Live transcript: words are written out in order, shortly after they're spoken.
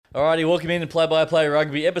Alrighty, welcome in to Play-by-Play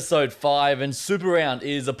Rugby, episode 5, and Super Round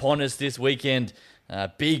is upon us this weekend.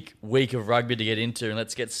 Big week of rugby to get into, and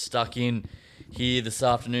let's get stuck in here this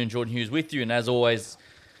afternoon. Jordan Hughes with you, and as always,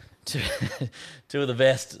 two of the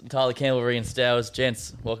best, Tyler Campbell, Ian Stowers.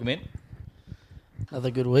 Gents, welcome in.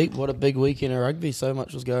 Another good week. What a big week in rugby. So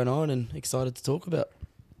much was going on and excited to talk about.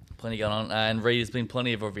 Plenty going on, and Reed, there's been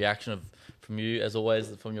plenty of a reaction from you, as always,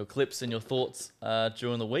 from your clips and your thoughts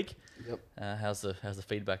during the week. Yep. How's the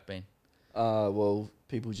feedback been? Well,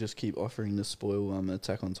 people just keep offering to spoil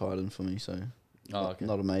Attack on Titan for me, so not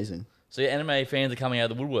amazing. So your anime fans are coming out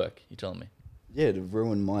of the woodwork, you're telling me? Yeah, to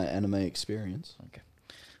ruin my anime experience. Okay.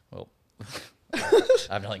 Well,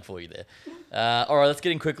 I have nothing for you there. All right, let's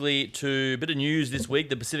get in quickly to a bit of news this week.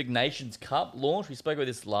 The Pacific Nations Cup launch. We spoke about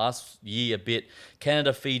this last year a bit.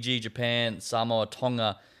 Canada, Fiji, Japan, Samoa,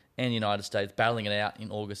 Tonga, and the United States battling it out in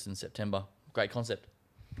August and September. Great concept.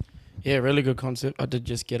 Yeah, really good concept. I did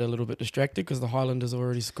just get a little bit distracted because the Highlanders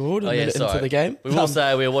already scored and sorry. into the game. We will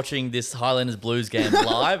say we're watching this Highlanders Blues game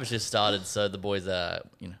live. It's just started, so the boys are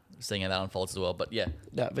seeing how that unfolds as well. But yeah.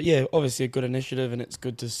 Obviously a good initiative, and it's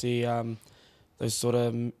good to see those sort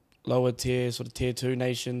of lower tier, sort of tier 2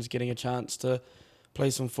 nations getting a chance to play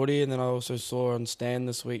some footy. And then I also saw on Stan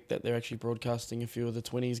this week that they're actually broadcasting a few of the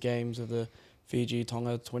 20s games of the Fiji,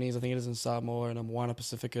 Tonga 20s, I think it is, in Samoa, and Moana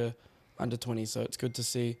Pacifica under 20. So it's good to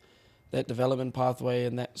see that development pathway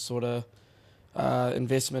and that sort of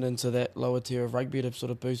investment into that lower tier of rugby to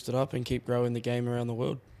sort of boost it up and keep growing the game around the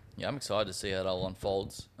world. Yeah, I'm excited to see how it all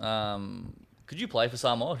unfolds. Could you play for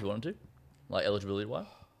Samoa if you wanted to? Like eligibility-wise?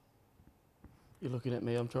 You're looking at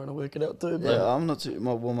me. I'm trying to work it out too. Yeah, I'm not too...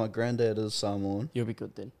 my granddad is Samoan. You'll be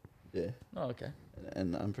good then. Yeah. Oh, okay.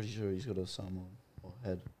 And I'm pretty sure he's got a Samoan, or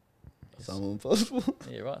had a Samoan passport.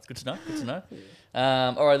 Yeah, right. It's good to know. Good to know.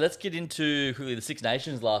 All right, let's get into quickly the Six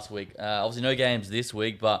Nations last week. Obviously, no games this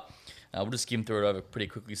week, but we'll just skim through it over pretty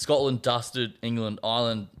quickly. Scotland dusted England,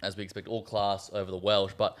 Ireland, as we expect, all class over the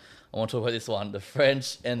Welsh. But I want to talk about this one, the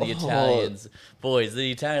French and the Italians. Boys,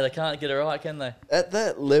 the Italians, they can't get it right, can they? At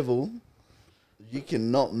that level, you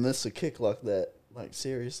cannot miss a kick like that. Like,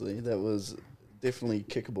 seriously, that was definitely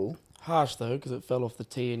kickable. Harsh, though, because it fell off the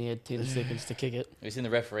tee and he had 10 seconds to kick it. We've seen the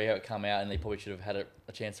referee how it come out, and they probably should have had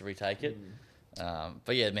a chance to retake it.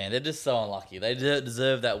 But yeah, man, they're just so unlucky. They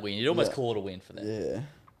deserve that win. You'd almost call it a win for them. Yeah.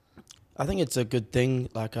 I think it's a good thing.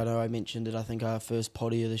 Like, I know I mentioned it, I think our first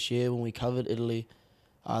potty of this year when we covered Italy,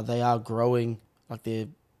 they are growing. Like, their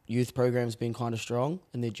youth program's been kind of strong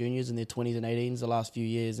in their juniors and their 20s and 18s the last few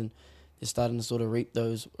years, and they're starting to sort of reap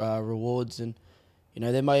those rewards. And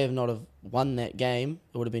they may have not have won that game.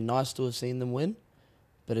 It would have been nice to have seen them win,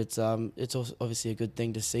 but it's also obviously a good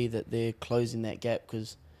thing to see that they're closing that gap,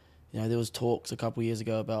 because there was talks a couple of years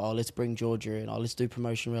ago about let's bring Georgia in, let's do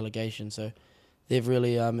promotion relegation. So they've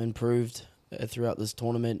really improved throughout this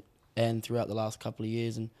tournament and throughout the last couple of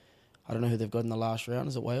years. And I don't know who they've got in the last round.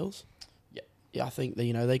 Is it Wales? Yeah, I think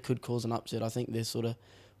that, they could cause an upset. I think they're sort of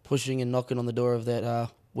pushing and knocking on the door of that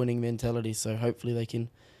winning mentality. So hopefully they can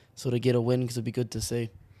sort of get a win, because it'd be good to see.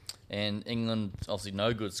 And England, obviously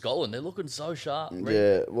no good. Scotland, they're looking so sharp.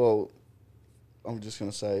 Yeah, well, I'm just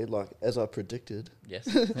going to say, like, as I predicted, yes,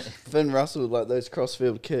 Finn Russell, like, those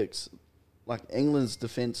crossfield kicks, like, England's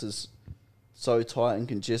defence is so tight and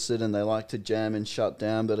congested, and they like to jam and shut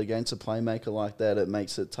down, but against a playmaker like that, it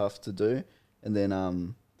makes it tough to do. And then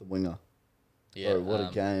the winger. Yeah, what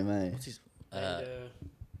a game, eh? What's his...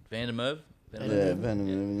 Van der Merwe? Van der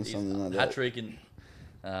Merwe or something like that. Hat-trick and...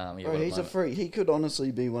 Bro, he's a freak. He could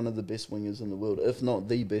honestly be one of the best wingers in the world, if not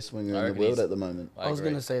the best winger in the world at the moment. I was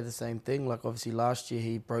going to say the same thing. Like, obviously, last year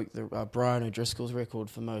he broke the Brian O'Driscoll's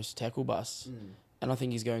record for most tackle busts. And I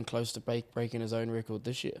think he's going close to breaking his own record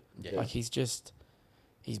this year. Yeah. Like, he's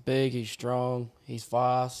big, he's strong, he's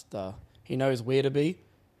fast, he knows where to be.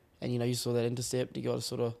 And, you saw that intercept, he got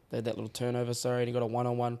that little turnover, and he got a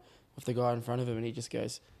one-on-one with the guy in front of him, and he just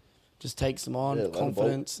takes him on,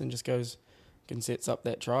 confidence, and just goes and sets up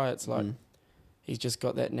that try. It's like he's just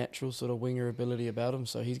got that natural sort of winger ability about him,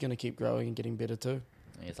 so he's going to keep growing and getting better too.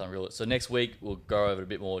 Yeah, it's unreal. So next week we'll go over it a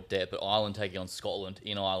bit more depth, but Ireland taking on Scotland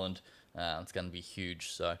in Ireland. It's going to be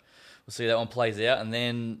huge. So we'll see how that one plays out. And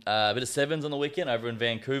then a bit of sevens on the weekend over in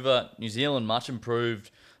Vancouver. New Zealand, much improved.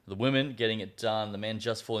 The women getting it done. The men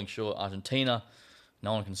just falling short. Argentina,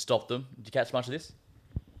 no one can stop them. Did you catch much of this?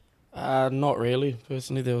 Not really.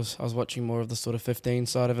 Personally, I was watching more of the sort of 15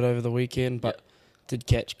 side of it over the weekend, but did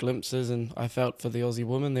catch glimpses, and I felt for the Aussie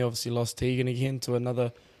women. They obviously lost Tegan again to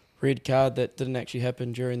another red card that didn't actually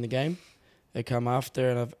happen during the game. They come after,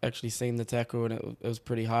 and I've actually seen the tackle, and it was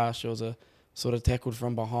pretty harsh. It was a sort of tackled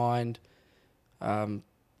from behind.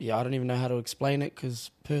 yeah, I don't even know how to explain it because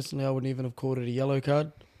personally I wouldn't even have called it a yellow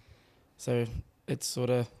card. So it's sort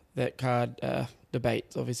of that card debate.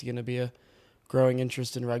 It's obviously going to be a growing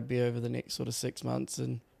interest in rugby over the next sort of 6 months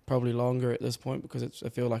and probably longer at this point because I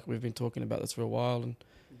feel like we've been talking about this for a while. And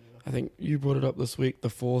I think you brought it up this week. The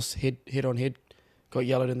Force head on head got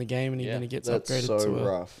yellowed in the game and he then he gets That's upgraded so to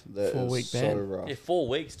a rough. That 4-week is ban. so rough. Yeah, 4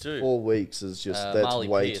 weeks too. 4 weeks is just that's Marley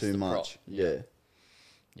way Pierce, too the prop. much. Yeah.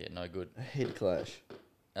 Yeah, no good. A head clash.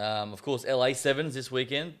 Of course, LA Sevens this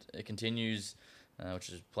weekend. It continues, which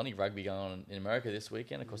is plenty of rugby going on in America this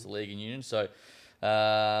weekend across the league and union. So,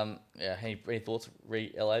 any thoughts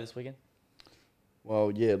re LA this weekend?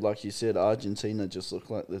 Well, yeah, like you said, Argentina just look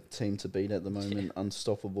like the team to beat at the moment,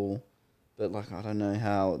 unstoppable. But like I don't know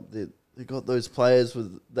how they got those players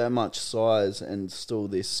with that much size and still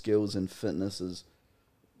their skills and fitness is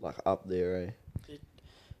like up there, eh?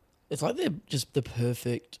 It's like they're just the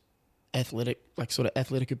perfect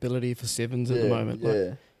athletic ability for sevens at the moment.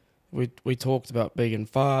 Yeah. Like we talked about big and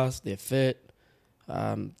fast. They're fit.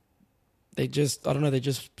 They just they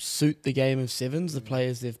just suit the game of sevens. The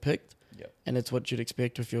players they've picked, and it's what you'd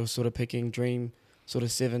expect if you're sort of picking dream sort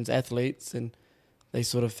of sevens athletes, and they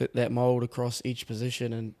sort of fit that mold across each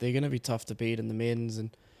position, and they're going to be tough to beat in the men's.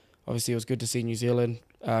 And obviously, it was good to see New Zealand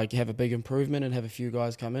have a big improvement and have a few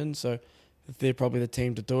guys come in. So they're probably the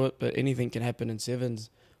team to do it, but anything can happen in sevens.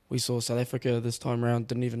 We saw South Africa this time around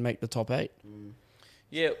didn't even make the top 8.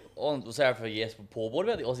 Yeah, on South Africa, yes, but Paul, what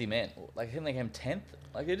about the Aussie men? Like, I think they came 10th.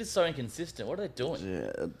 Like, they're just so inconsistent. What are they doing?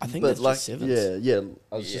 Yeah, I think but that's like just sevens. yeah.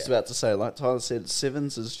 I was just about to say, like Tyler said,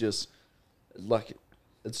 sevens is just like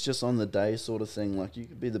it's just on the day sort of thing. Like you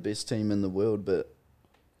could be the best team in the world, but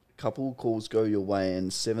a couple calls go your way,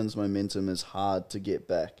 and sevens momentum is hard to get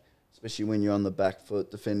back, especially when you're on the back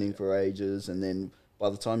foot defending for ages, and then by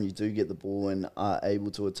the time you do get the ball and are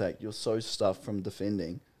able to attack, you're so stuffed from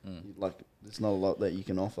defending. Like, there's not a lot that you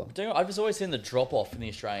can offer. I've just always seen the drop-off in the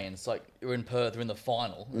Australians. Like, we're in Perth, we're in the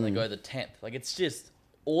final, and they go the 10th. Like, it's just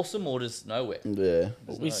awesome or just nowhere. Yeah.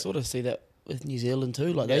 But we sort of see that with New Zealand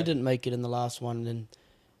too. Like, they didn't make it in the last one, and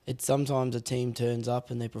it's sometimes a team turns up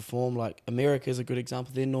and they perform. Like, America's a good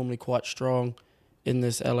example. They're normally quite strong in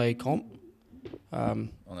this LA comp. On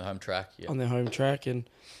their home track, On their home track, and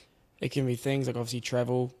it can be things like obviously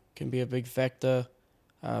travel can be a big factor.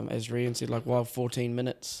 As Rian said, like 14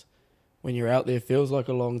 minutes when you're out there feels like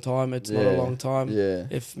a long time. It's not a long time. Yeah.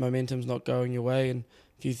 If momentum's not going your way and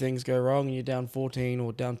a few things go wrong and you're down 14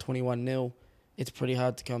 or down 21-0, it's pretty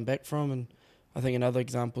hard to come back from. And I think another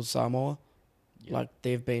example is Samoa. Like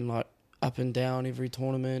they've been like up and down every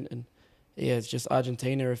tournament, and it's just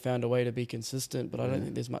Argentina have found a way to be consistent, but I don't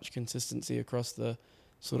think there's much consistency across the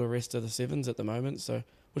sort of rest of the sevens at the moment. So,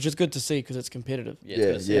 which is good to see because it's competitive.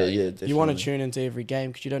 Yeah. Definitely. You want to tune into every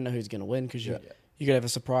game because you don't know who's going to win because you could have a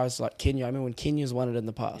surprise like Kenya. I remember when Kenya's won it in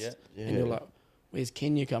the past, and you're like, "Where's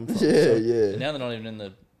Kenya come from?" And now they're not even in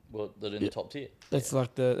the they're in the top tier. That's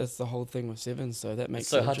that's the whole thing with sevens. So that makes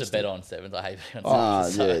it's so it hard to bet on sevens. I hate betting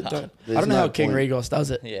on I don't know how King Regos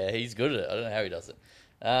does it. Yeah, he's good at it. I don't know how he does it.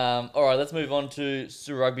 All right, let's move on to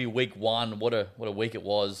Super Rugby Week 1. What a week it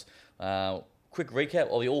was. Quick recap.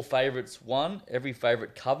 The all favourites won. Every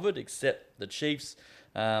favourite covered except the Chiefs.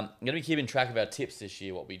 I'm going to be keeping track of our tips this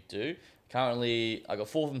year, what we do. Currently, I got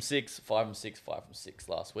 4 from 6, 5 from 6, 5 from 6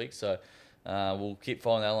 last week. So we'll keep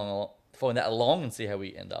following that along and see how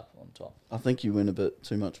we end up on top. I think you went a bit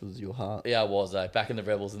too much with your heart. Yeah, I was. Back in the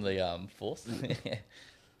Rebels in the Force.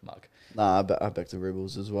 Mug. Nah, I backed the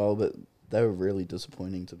Rebels as well, but they were really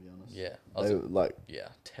disappointing, to be honest. Yeah. They were like... Yeah,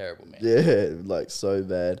 terrible, man. Yeah, like so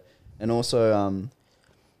bad. And also,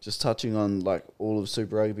 just touching on like all of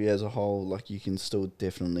Super Rugby as a whole, like you can still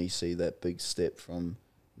definitely see that big step from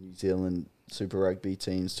New Zealand Super Rugby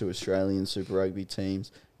teams to Australian Super Rugby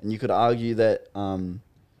teams. And you could argue that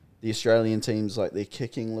the Australian teams, like their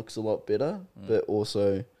kicking looks a lot better, but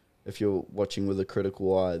also if you're watching with a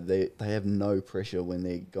critical eye, they have no pressure when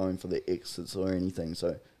they're going for the exits or anything.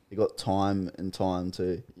 So they got time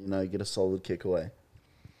to, get a solid kick away.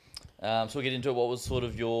 So we'll get into it. What was sort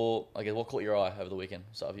of what caught your eye over the weekend?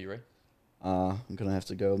 Start with you, Ree. I'm going to have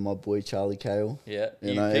to go with my boy Charlie Cale. Yeah,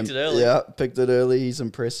 you picked it early. Yeah, picked it early. He's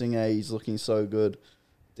impressing. He's looking so good.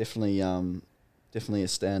 Definitely a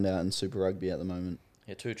standout in Super Rugby at the moment.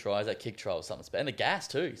 Yeah, 2 tries. That kick try was something special. And the gas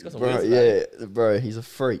too. He's got some bro, wheels. He's a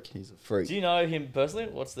freak. Do you know him personally?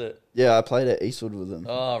 What's the... Yeah, I played at Eastwood with him.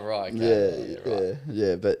 Oh, right. Okay.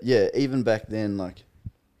 Yeah. But yeah, even back then, like,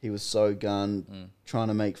 he was so gun, trying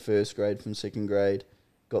to make first grade from second grade,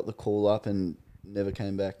 got the call up and never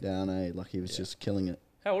came back down, Like, he was just killing it.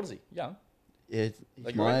 How old is he? Young? Yeah,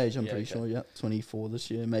 Like he's my your age, I'm yeah, pretty okay. sure. Yeah, 24 this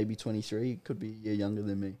year, maybe 23. Could be a year younger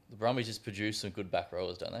than me. The Brumbies just produce some good back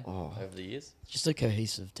rowers, don't they? Oh. Over the years. Just a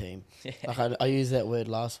cohesive team. Yeah. Like I used that word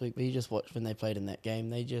last week, but you just watched when they played in that game.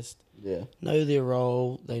 They just Yeah. know their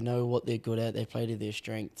role. They know what they're good at. They play to their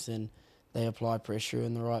strengths, and they apply pressure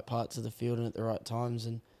in the right parts of the field and at the right times.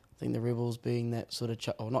 And I think the Rebels being that sort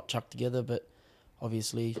of not chucked together, but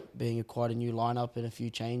obviously being quite a new lineup and a few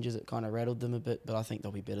changes, it kind of rattled them a bit. But I think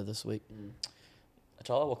they'll be better this week.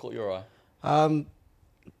 Tyler, what caught your eye?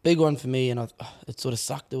 Big one for me, and it sort of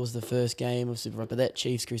sucked. It was the first game of Super Rugby, but that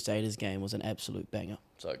Chiefs Crusaders game was an absolute banger.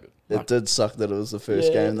 So good. It did suck that it was the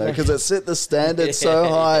first Yeah. game, though, because it set the standard so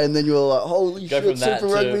high, and then you were like, holy Go from shit, that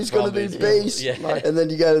Super to Rugby's going to be Brumbies, beast. yeah. Like- And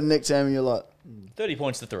then you go to the next game, and you're like, 30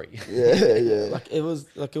 points to 3. yeah. It was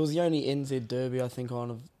the only NZ derby I think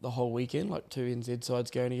on of the whole weekend, like two NZ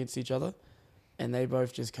sides going against each other, and they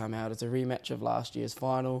both just come out. It's a rematch of last year's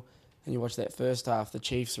final, and you watch that first half. The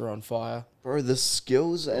Chiefs are on fire. Bro, the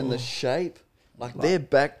skills and the shape, like their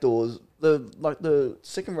backdoors, the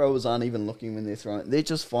second rowers aren't even looking when they're throwing. They're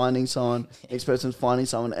just finding someone, next person's finding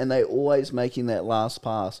someone, and they always making that last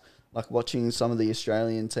pass. Like watching some of the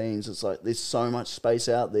Australian teams, it's like there's so much space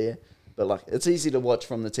out there, but like it's easy to watch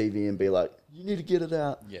from the TV and be like, you need to get it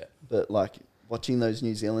out. Yeah. But like watching those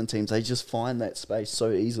New Zealand teams, they just find that space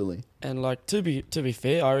so easily. And like to be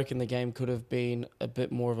fair, I reckon the game could have been a bit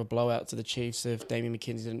more of a blowout to the Chiefs if Damien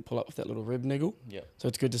McKenzie didn't pull up with that little rib niggle. Yeah. So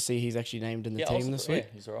it's good to see he's actually named in the team this week.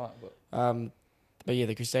 Yeah, he's all right. But But yeah,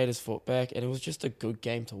 the Crusaders fought back, and it was just a good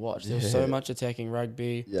game to watch. There was so much attacking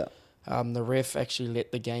rugby. Yeah. The ref actually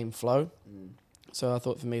let the game flow. So I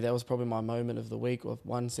thought for me that was probably my moment of the week. Of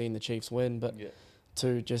one, seeing the Chiefs win, but yeah.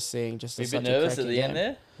 two, just seeing just Were you a such bit nervous at cracking the end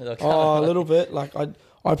game. there? Like, Oh, a little bit. Like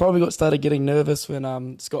I probably got started getting nervous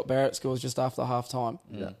when Scott Barrett scores just after half time.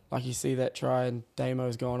 Yeah. Like you see that try and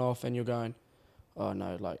Damo's going off, and you're going, oh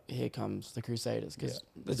no, like here comes the Crusaders, because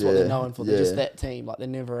that's what they're known for. They're just that team. Like they're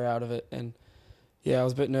never out of it. And yeah, I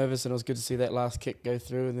was a bit nervous, and it was good to see that last kick go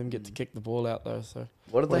through and them get to kick the ball out though. So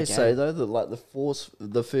What did What a they say game. though? That like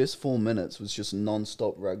the first 4 minutes was just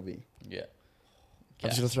non-stop rugby. Yeah. I'm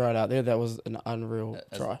just gonna throw it out there. That was an unreal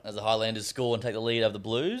try. As the Highlanders score and take the lead over the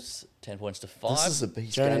Blues, 10 points to 5. This is a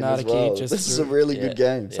beast Jonah game as Nardaki well. just This is a threw- really Yeah. good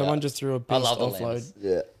game. Yeah. Someone just threw a I beast love the offload.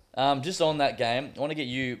 Landers. Yeah. Just on that game, I want to get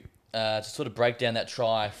you to sort of break down that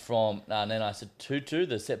try from Nana Tutu,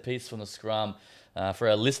 the set piece from the scrum. For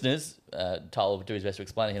our listeners, Tyler will do his best to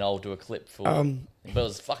explain it, and I'll do a clip for. But it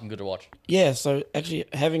was fucking good to watch. Yeah, so actually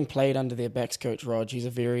having played under their backs coach Rog, he's a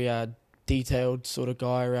very detailed sort of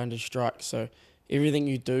guy around his strike. So everything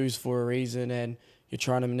you do is for a reason, and you're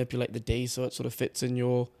trying to manipulate the D so it sort of fits in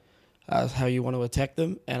your how you want to attack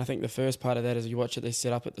them. And I think the first part of that is you watch it, they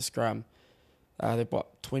set up at the scrum. They're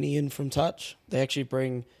 20 in from touch. They actually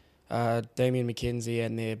bring Damien McKenzie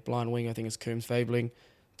and their blind wing, I think it's Coombs Fabling,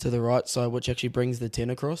 to the right side, which actually brings the 10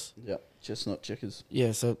 across. Yeah. Chestnut checkers.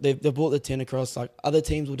 Yeah, so they've brought the 10 across. Like other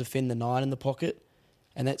teams will defend the 9 in the pocket,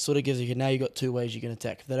 and that sort of gives you, now you've got two ways you can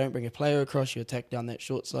attack. If they don't bring a player across, you attack down that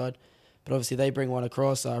short side. But obviously they bring one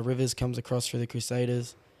across. Rivers comes across for the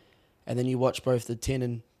Crusaders, and then you watch both the 10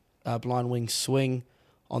 and blind wing swing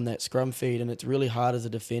on that scrum feed, and it's really hard as a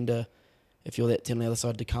defender if you're that 10 on the other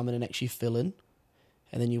side to come in and actually fill in.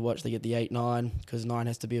 And then you watch they get the 8-9 because 9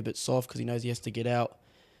 has to be a bit soft because he knows he has to get out.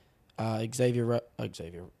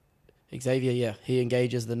 Xavier, yeah, he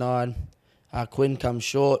engages the 9. Quinn comes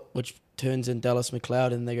short, which turns in Dallas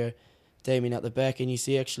McLeod, and they go Damien out the back, and you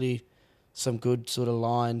see actually some good sort of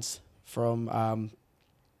lines from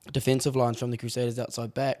defensive lines from the Crusaders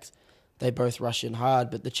outside backs. They both rush in hard,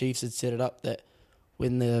 but the Chiefs had set it up that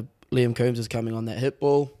when the Liam Coombs is coming on that hit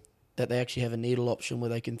ball, that they actually have a needle option where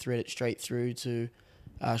they can thread it straight through to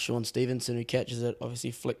Sean Stevenson, who catches it,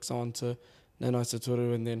 obviously flicks on to Nano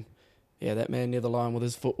Saturu, and then that man near the line with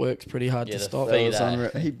his footwork's pretty hard to the stop. feet, That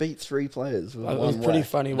was unreal. He beat 3 players with It one was pretty whack.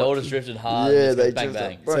 funny. They all watching. just drifted hard. Yeah, and they bang, just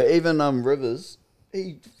bang. bro. Even Rivers,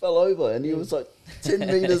 he fell over and he was like 10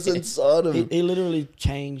 meters inside him. He literally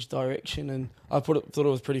changed direction, and I thought it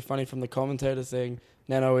was pretty funny from the commentator saying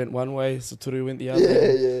Nano went one way, Saturu went the other.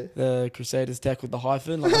 Yeah. The Crusaders tackled the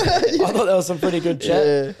hyphen. Like, I thought that was some pretty good chat.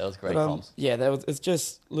 Yeah. That was great But, comms. it's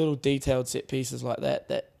just little detailed set pieces like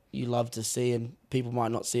that you love to see, and people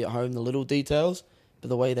might not see at home, the little details, but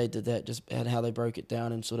the way they did that, just and how they broke it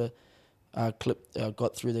down and sort of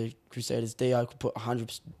got through the Crusaders D. I could put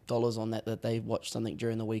 $100 on that they watched something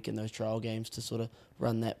during the week in those trial games to sort of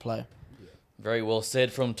run that play. Very well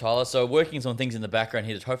said from Tyler. So working on things in the background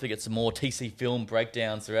here to hopefully get some more TC film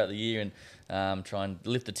breakdowns throughout the year and try and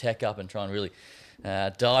lift the tech up and try and really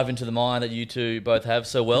dive into the mind that you two both have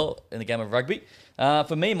so well in the game of rugby.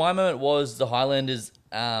 For me, my moment was the Highlanders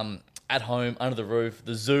at home, under the roof,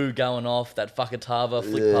 the zoo going off, that Fakatava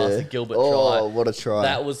flick past the Gilbert try. Oh, what a try.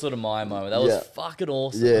 That was sort of my moment. That was fucking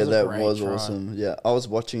awesome. Yeah, was a that great was try. awesome. Yeah, I was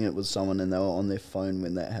watching it with someone and they were on their phone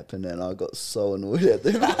when that happened and I got so annoyed at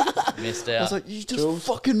them. Missed I out. was like, you just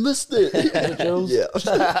fucking missed it. Jules? Yeah.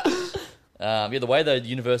 The way the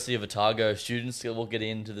University of Otago students will get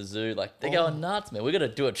into the zoo, like, they're going nuts, man. We're going to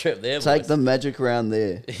do a trip there, Take boys. the magic round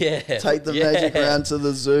there. Yeah. Take the magic round to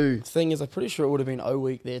the zoo. Thing is, I'm pretty sure it would have been O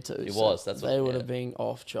week there too. It so was, that's they what- would yeah. have been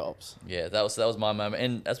off chops. Yeah, that was my moment.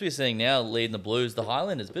 And as we're seeing now, leading the Blues, the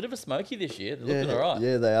Highlanders, a bit of a smoky this year. They're looking all right.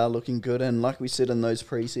 Yeah, they are looking good. And like we said in those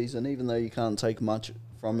preseason, even though you can't take much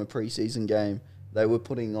from a preseason game, they were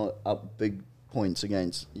putting up big points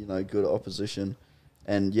against, good opposition.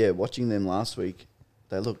 And yeah, watching them last week,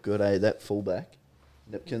 they look good, eh? That fullback,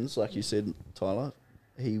 Nipkins, like you said, Tyler,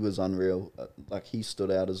 he was unreal. Like, he stood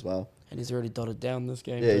out as well. And he's already dotted down this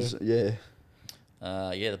game. Yeah, too.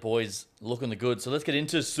 The boys looking the good. So let's get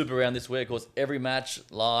into Super Round this week. Of course, every match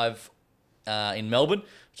live in Melbourne,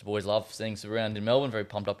 which the boys love seeing Super Round in Melbourne. Very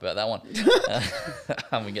pumped up about that one.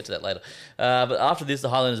 We can get to that later. But after this, the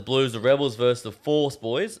Highlanders Blues, the Rebels versus the Force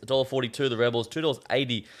boys. $1.42 the Rebels,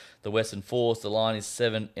 $2.80 the Western Force. The line is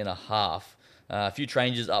 7.5. A few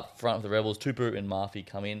changes up front for the Rebels. Tupu and Murphy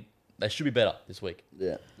come in. They should be better this week.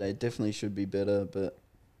 Yeah, they definitely should be better. But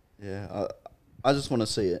yeah, I just want to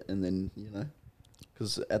see it. And then,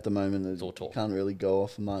 because at the moment, It's all talk. can't really go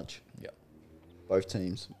off much. Yeah. Both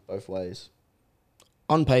teams, both ways.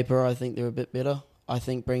 On paper, I think they're a bit better. I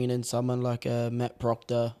think bringing in someone like Matt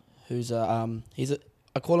Proctor, who's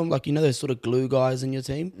I call him like, those sort of glue guys in your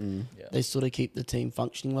team. Yeah. They sort of keep the team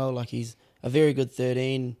functioning well. Like, he's a very good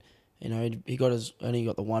 13. He only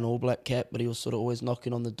got the one All Black cap, but he was sort of always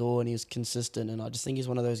knocking on the door and he was consistent. And I just think he's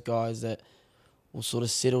one of those guys that will sort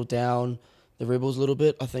of settle down the Rebels a little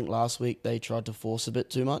bit. I think last week they tried to force a bit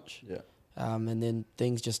too much. Yeah. And then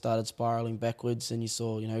things just started spiraling backwards and you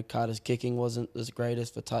saw, Carter's kicking wasn't as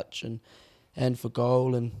greatest for touch and for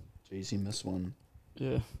goal. And Jeez, he missed one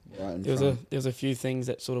yeah, right in there front. was a few things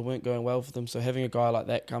that sort of weren't going well for them. So having a guy like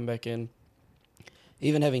that come back in,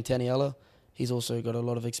 even having Taniela, he's also got a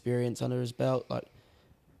lot of experience under his belt. Like,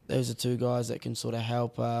 those are two guys that can sort of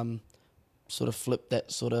help sort of flip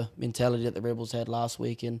that sort of mentality that the Rebels had last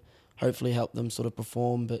week and hopefully help them sort of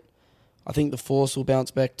perform. But I think the Force will bounce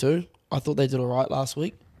back too. I thought they did all right last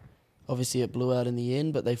week. Obviously, it blew out in the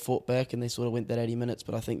end, but they fought back and they sort of went that 80 minutes.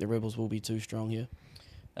 But I think the Rebels will be too strong here.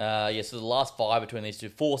 So the last 5 between these two,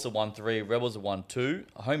 Force are 1-3, Rebels are 1-2.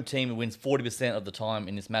 A home team wins 40% of the time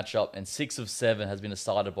in this matchup, and 6 of 7 has been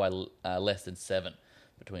decided by less than 7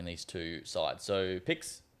 between these two sides. So,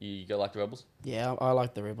 picks, you go like the Rebels? Yeah, I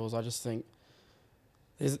like the Rebels. I just think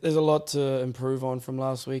there's a lot to improve on from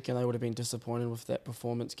last week, and they would have been disappointed with that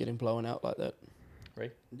performance getting blown out like that.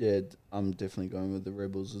 Agree? Yeah, I'm definitely going with the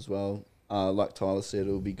Rebels as well. Like Tyler said,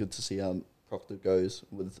 it'll be good to see how Proctor goes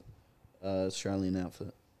with Australian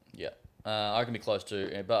outfit. Yeah. I can be close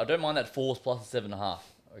to, but I don't mind that Force plus a 7.5. I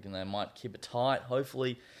reckon they might keep it tight,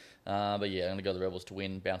 hopefully. But yeah, I'm going to go the Rebels to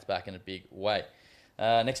win, bounce back in a big way.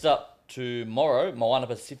 Next up, tomorrow, Moana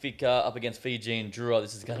Pacifica up against Fiji and Drua.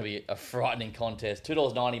 This is going to be a frightening contest.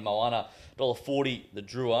 $2.90 Moana, $1.40 the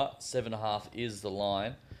Drua, 7.5 is the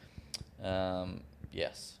line.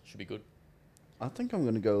 Yes, should be good. I think I'm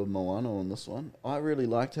going to go with Moana on this one. I really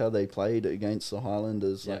liked how they played against the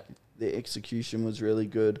Highlanders. Yeah. Like, their execution was really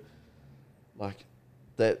good. Like,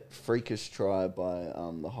 that freakish try by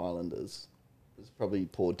the Highlanders was probably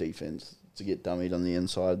poor defense to get dummied on the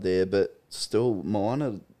inside there, but still,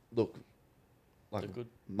 Moana look like They're good.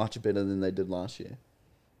 much better than they did last year.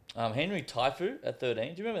 Henry Taifu at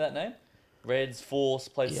 13. Do you remember that name? Reds, Force,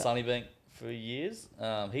 played Yeah. Sunnybank for years.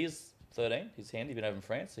 He's 13. He's handy. Been over in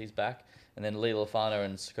France. So he's back. And then Lee Lafano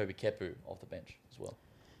and Sokobi Kepu off the bench as well.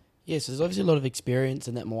 Yes, there's obviously a lot of experience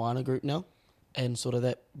in that Moana group now, and sort of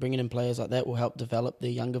that bringing in players like that will help develop the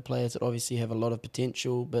younger players that obviously have a lot of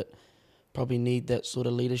potential, but probably need that sort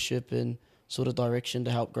of leadership and sort of direction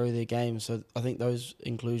to help grow their game. So I think those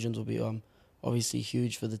inclusions will be obviously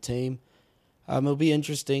huge for the team. It'll be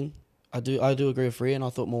interesting. I do agree with Rian. I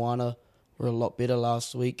thought Moana were a lot better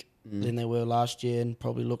last week than they were last year, and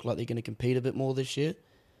probably look like they're going to compete a bit more this year.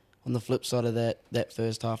 On the flip side of that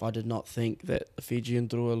first half, I did not think that the Fiji and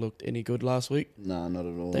Drua looked any good last week. No, not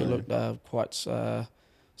at all. They eh? looked quite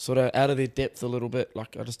sort of out of their depth a little bit.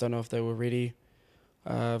 Like, I just don't know if they were ready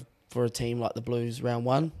for a team like the Blues round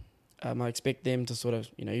one. I expect them to sort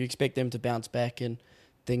of, you expect them to bounce back and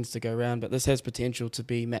things to go round. But this has potential to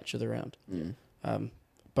be match of the round.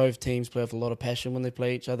 Both teams play with a lot of passion when they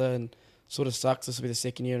play each other, and sort of sucks. This will be the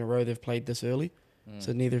second year in a row they've played this early,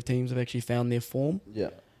 so neither teams have actually found their form.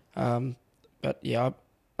 Yeah. But yeah,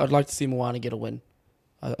 I'd like to see Moana get a win.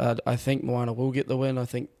 I think Moana will get the win. I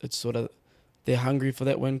think it's sort of they're hungry for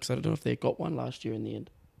that win because I don't know if they got one last year in the end.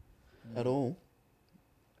 At all.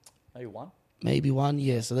 Maybe one,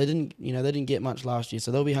 yeah. So they didn't get much last year,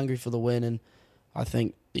 so they'll be hungry for the win, and I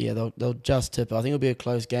think they'll just tip it. I think it'll be a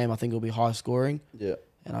close game. I think it'll be high scoring. Yeah.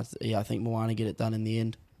 And I think Moana get it done in the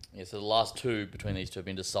end. Yeah, so the last two between these two have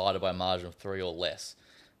been decided by a margin of 3 or less.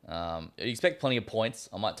 You expect plenty of points.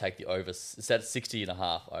 I might take the over. It's at 60.5.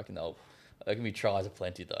 I reckon there can be tries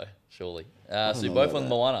aplenty though, surely. So you're both on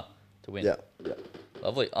Moana to win. Yeah.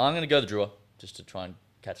 Lovely. I'm going to go the Drua just to try and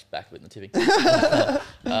catch back a bit in the tipping.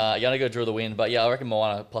 You're going to go Drua the win, but yeah, I reckon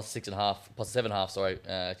Moana plus 7.5. Sorry,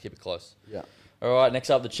 to keep it close. Yeah. All right, next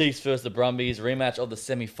up, the Chiefs versus the Brumbies. Rematch of the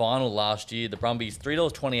semi-final last year. The Brumbies,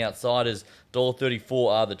 $3.20 outsiders, $1.34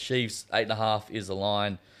 are the Chiefs, 8.5 is the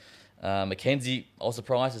line. Mackenzie, I was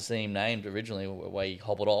surprised to see him named originally, where he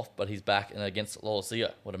hobbled off, but he's back and against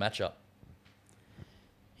Lolosio. What a matchup.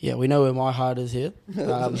 Yeah, we know where my heart is here.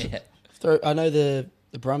 Yeah. I know the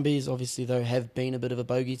Brumbies, obviously, though, have been a bit of a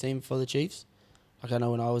bogey team for the Chiefs. Like, I know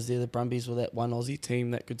when I was there, the Brumbies were that one Aussie team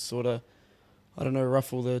that could sort of,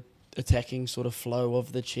 ruffle the attacking sort of flow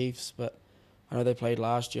of the Chiefs, but I know they played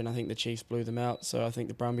last year and I think the Chiefs blew them out, so I think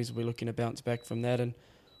the Brumbies will be looking to bounce back from that. And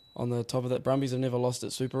on the top of that, Brumbies have never lost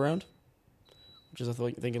at Super Round, which is I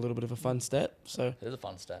think a little bit of a fun stat. So it is a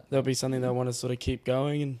fun stat. That'll be something they'll want to sort of keep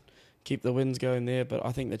going and keep the wins going there. But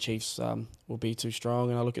I think the Chiefs will be too strong.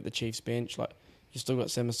 And I look at the Chiefs bench, like you still got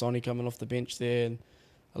Samasoni coming off the bench there, and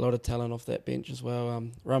a lot of talent off that bench as well.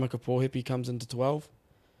 Ramakapohipi comes into 12.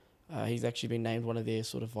 He's actually been named one of their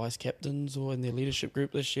sort of vice captains or in their leadership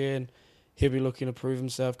group this year, and he'll be looking to prove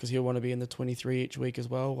himself because he'll want to be in the 23 each week as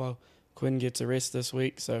well, while Quinn gets a rest this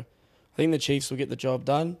week. So I think the Chiefs will get the job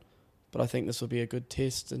done, but I think this will be a good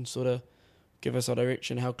test and sort of give us our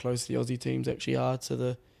direction how close the Aussie teams actually are to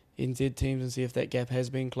the NZ teams and see if that gap has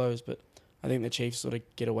been closed. But I think the Chiefs sort of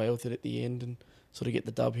get away with it at the end and sort of get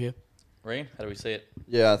the dub here. Reen, how do we see it?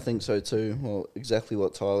 Yeah, I think so too. Well, exactly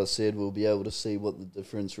what Tyler said. We'll be able to see what the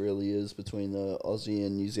difference really is between the Aussie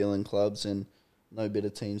and New Zealand clubs, and no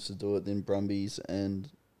better teams to do it than Brumbies and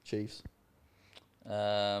Chiefs.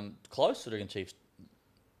 Close, or do you reckon Chiefs?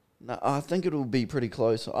 No, I think it'll be pretty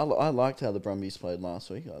close. I liked how the Brumbies played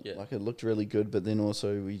last week. Yeah. Like, it looked really good, but then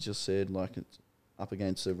also we just said, like, it's up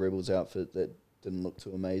against the Rebels outfit that didn't look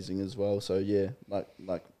too amazing as well. So, yeah,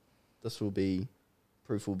 like this will be...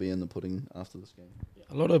 Proof will be in the pudding after this game.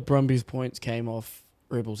 A lot of Brumbies points came off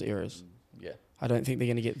Rebels errors. Yeah. I don't think they're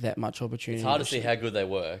going to get that much opportunity. It's hard to see how good they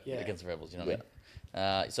were against the Rebels, you know what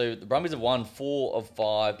I mean? So the Brumbies have won 4 of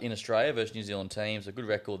 5 in Australia versus New Zealand teams. A good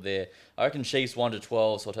record there. I reckon Chiefs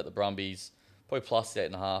 1-12, so I'll take the Brumbies. Probably plus the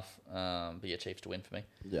 8.5. But yeah, Chiefs to win for me.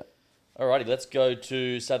 Yeah. Alrighty, let's go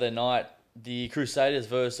to Saturday night. The Crusaders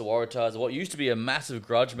versus the Waratahs. What used to be a massive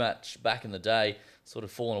grudge match back in the day, sort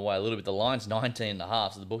of fallen away a little bit. The line's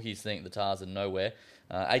 19.5, so the bookies think the Tars are nowhere.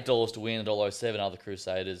 $8 to win, $1.07 are the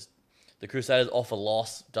Crusaders. The Crusaders off a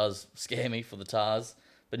loss does scare me for the Tars,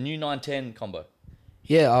 but new 9-10 combo.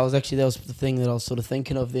 Yeah, that was the thing that I was sort of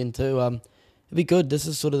thinking of then too. It'd be good. This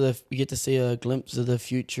is sort of you get to see a glimpse of the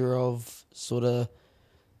future of sort of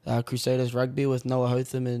Crusaders rugby with Noah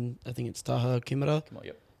Hotham and I think it's Taha Kimura.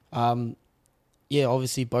 Yep. Yeah,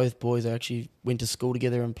 obviously both boys actually went to school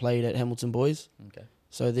together and played at Hamilton Boys. Okay.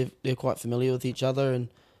 So they're quite familiar with each other, and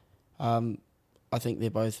I think they're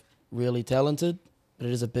both really talented. But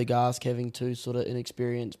it is a big ask having two sort of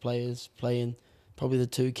inexperienced players playing probably the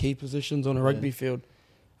two key positions on a rugby field.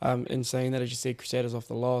 In saying that, as you said, Crusaders off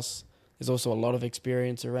the loss, there's also a lot of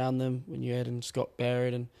experience around them when you add in Scott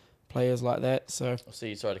Barrett and players like that. So I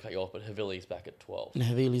see. Sorry to cut you off, but Havili's back at 12. and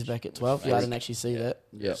Havili's back at 12. Yeah, I didn't actually see that.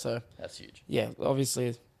 Yeah. So That's huge. yeah,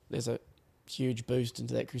 obviously there's a huge boost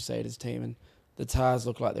into that Crusaders team, and the Tars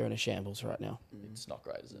look like they're in a shambles right now. It's not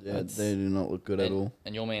great, is it? Yeah, they do not look good at all.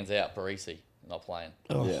 And your man's out, Parisi, not playing.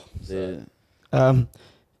 Oh. Yeah. So-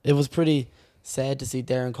 It was pretty sad to see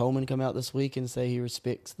Darren Coleman come out this week and say he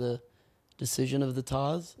respects the decision of the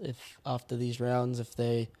Tars if after these rounds, if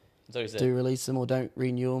they So he said, do release him or don't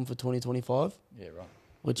renew him for 2025, yeah, right.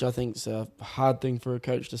 which I think is a hard thing for a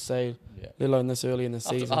coach to say, Yeah. let alone this early in the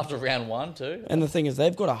season. After round 1 too. And the thing is,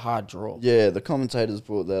 they've got a hard draw. Yeah, the commentators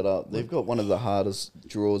brought that up. They've got one of the hardest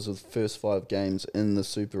draws of the first 5 games in the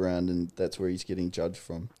Super Round, and that's where he's getting judged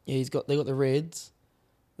from. Yeah, they got the Reds.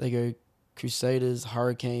 They go Crusaders,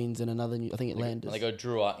 Hurricanes, and another. I think And Atlantis. they go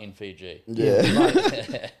Drua in Fiji.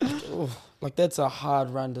 Yeah. Like that's a hard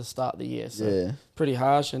run to start the year. So Yeah. pretty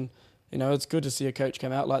harsh, and it's good to see a coach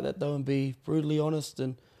come out like that though and be brutally honest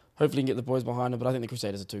and hopefully get the boys behind him. But I think the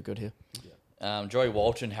Crusaders are too good here. Joey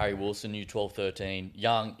Walton, Harry Wilson, U12-13,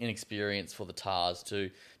 young, inexperienced for the Tars too.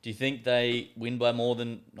 Do you think they win by more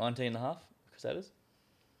than 19.5, Crusaders?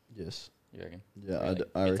 Yes. You reckon? Yeah, Really?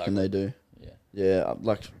 I It's reckon ugly. they do. Yeah. Yeah,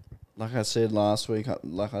 like I said last week, I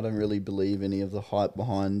don't really believe any of the hype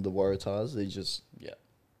behind the Waratahs.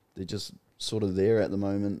 They're just sort of there at the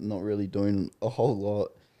moment, not really doing a whole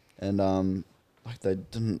lot, and they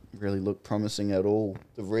didn't really look promising at all.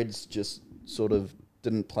 The Reds just sort of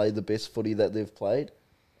didn't play the best footy that they've played,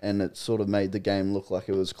 and it sort of made the game look like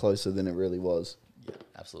it was closer than it really was. Yeah,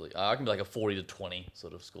 absolutely. I reckon like a 40-20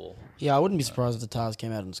 sort of score. Yeah, I wouldn't be surprised if the Tars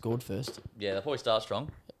came out and scored first. Yeah, they'll probably start strong.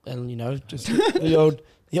 And just the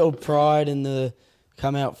old pride and the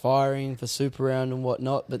come out firing for Super Round and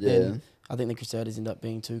whatnot. But then I think the Crusaders end up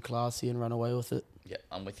being too classy and run away with it. Yeah,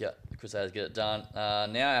 I'm with you. The Crusaders get it done.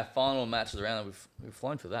 Now our final match of the round. We've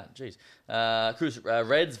flown for that. Jeez.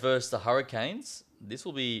 Reds versus the Hurricanes. This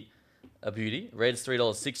will be a beauty. Reds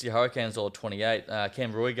 $3.60, Hurricanes $1.28.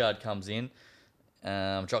 Cam Roigard comes in.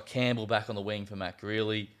 Jock Campbell back on the wing for Matt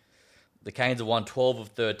Greeley. The Canes have won 12 of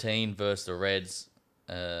 13 versus the Reds.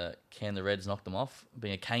 Can the Reds knock them off?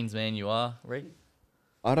 Being a Canes man, you are, Reed?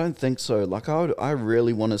 I don't think so. Like I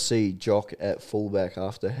really want to see Jock at fullback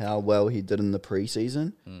after how well he did in the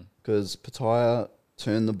preseason, because Pattaya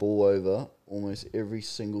turned the ball over almost every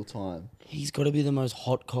single time. He's got to be the most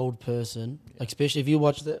hot, cold person, like, especially if you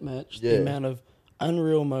watch that match. Yeah. The amount of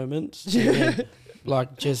unreal moments,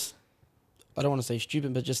 like just, I don't want to say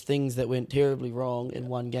stupid, but just things that went terribly wrong in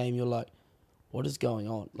one game. You're like, what is going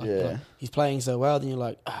on? Like, he's playing so well, then you're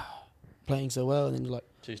like, playing so well, and then you're like,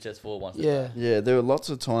 2 steps forward, 1 step back. Yeah, there were lots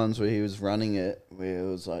of times where he was running it where it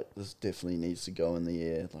was like, this definitely needs to go in the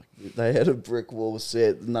air. Like they had a brick wall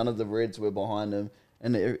set. None of the Reds were behind him.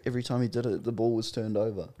 And every time he did it, the ball was turned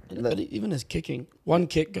over. but even his kicking, one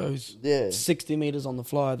kick goes 60 metres on the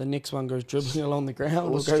fly, the next one goes dribbling along the ground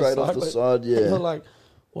or goes straight off the sideways. side, And you're like,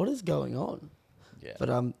 what is going on? Yeah.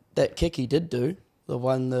 But that kick he did do, the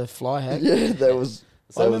one, the fly hack. Yeah, that was...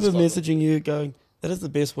 I remember messaging you going, that is the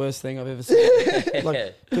best, worst thing I've ever seen.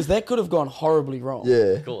 Because that could have gone horribly wrong. Yeah.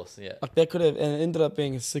 Of course, yeah. Like that could have, and it ended up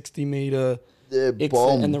being a 60-metre exit,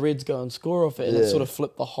 bomb. and the Reds go and score off it, and it sort of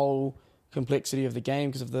flipped the whole complexity of the game.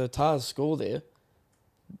 Because if the Tars score there,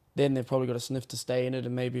 then they've probably got a sniff to stay in it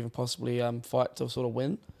and maybe even possibly fight to sort of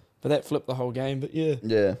win. But that flipped the whole game. But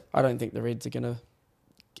Yeah. I don't think the Reds are gonna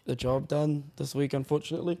get the job done this week,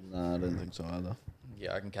 unfortunately. No, I don't think so either.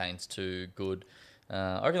 Yeah, I reckon Cane's too good.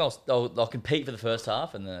 I reckon they'll compete for the first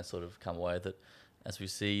half and then they sort of come away with it. As we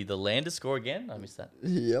see the Landers score again. I missed that.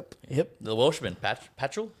 Yep. The Welshman,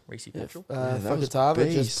 Patchell, Reece Patchell. that was Fakatava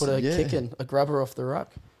just beast, put a yeah. kick in, a grubber off the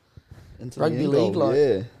ruck. Into Rugby the end league, goal, like-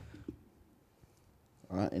 yeah.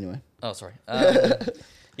 All right, anyway. Oh, sorry.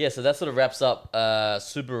 Yeah, so that sort of wraps up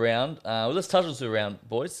Super Round. Well, let's touch on Super Round,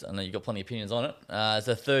 boys. I know you've got plenty of opinions on it. It's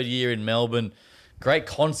the third year in Melbourne. Great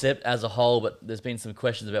concept as a whole, but there's been some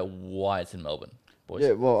questions about why it's in Melbourne, boys.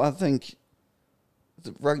 Yeah, well, I think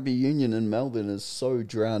the rugby union in Melbourne is so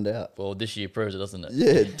drowned out. Well, this year proves it, doesn't it?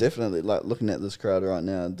 Yeah, definitely. Like, looking at this crowd right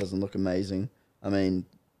now, it doesn't look amazing. I mean,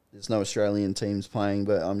 there's no Australian teams playing,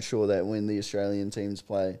 but I'm sure that when the Australian teams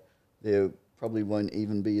play, there probably won't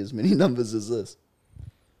even be as many numbers as this.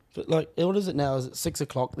 But what is it now? Is it 6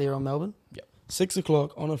 o'clock there on Melbourne? Yep. 6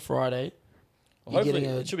 o'clock on a Friday. Well, You're hopefully,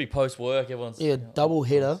 getting it should be post-work. Everyone's... double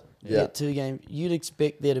header. Yeah. Get 2 games. You'd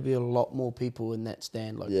expect there to be a lot more people in that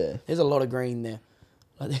stand. Yeah. There's a lot of green there.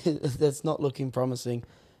 That's not looking promising.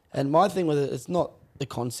 And my thing with it, it's not the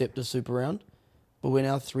concept of Super Round, but we're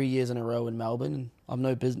now 3 years in a row in Melbourne. And I'm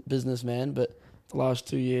no businessman, but the last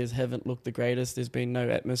 2 years haven't looked the greatest. There's been no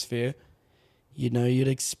atmosphere. You'd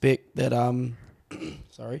expect that.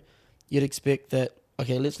 You'd expect that.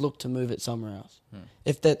 Okay, let's look to move it somewhere else.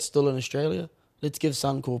 If that's still in Australia, let's give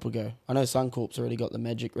Suncorp a go. I know Suncorp's already got the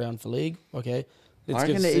magic round for league. Okay, let's I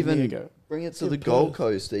give reckon Sydney a even go. bring it to Give the Perth. Gold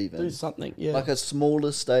Coast Do even. something, yeah. Like a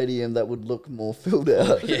smaller stadium that would look more filled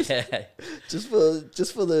out. Yeah. just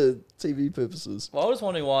for the TV purposes. Well, I was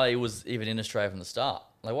wondering why he was even in Australia from the start.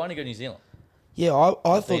 Like, why didn't he go to New Zealand? Yeah, I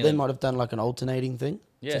thought think they that- might have done like an alternating thing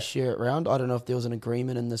Yeah. to share it round. I don't know if there was an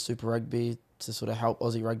agreement in the Super Rugby to sort of help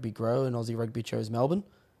Aussie Rugby grow, and Aussie Rugby chose Melbourne.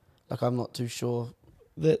 Like, I'm not too sure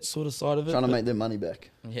that sort of side of it. Trying to but make their money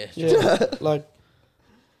back. Yeah. yeah,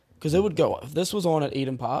 because it would go. If this was on at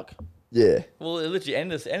Eden Park, Yeah. Well, it literally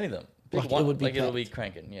any of them. Like, it would be it'll be packed.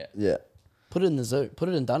 cranking. Yeah. Yeah. Put it in the zoo. Put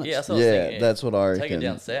it in Dunners. Yeah, that's what I was thinking. Yeah, that's what I reckon. Take it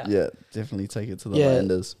down south. Yeah, definitely take it to the Yeah.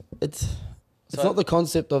 Landers. It's So- not the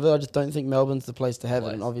concept of it. I just don't think Melbourne's the place to have it.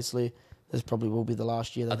 And Place. obviously, this probably will be the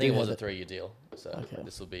last year. They I think do it was have a 3-year deal. So Okay.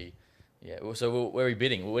 this will be, yeah. So where are we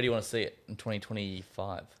bidding? Where do you want to see it in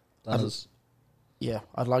 2025? Dunners. Yeah,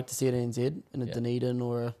 I'd like to see it at NZ in a Yeah. Dunedin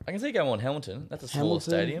or a I can see it going on Hamilton. That's a smaller Hamilton.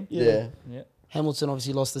 stadium. Yeah. Yeah. Hamilton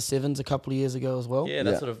obviously lost the Sevens a couple of years ago as well. Yeah,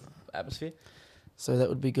 that Yeah. sort of atmosphere. So that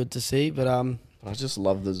would be good to see. But But I just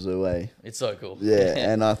love the zoo, eh? It's so cool. Yeah,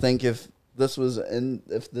 and I think if this was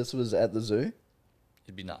at the zoo,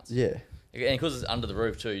 It'd be nuts. yeah, And because it's under the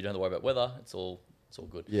roof too, you don't have to worry about weather. It's all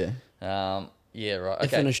good. yeah. Yeah, right.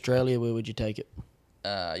 if in Okay. Australia, where would you take it?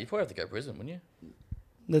 You probably have to go Brisbane, wouldn't you?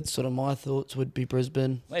 That's sort of my thoughts. Would be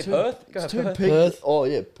Brisbane. Maybe Too- Perth. Go It's too Perth. big. Perth. Oh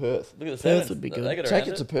yeah, Perth. Look at the Perth sevens. would be They good. get Take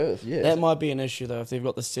around it to Perth. Yeah. That might be an issue though. If they've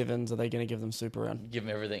got the Sevens, are they going to give them super run? Give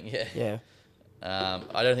them everything. Yeah. Yeah.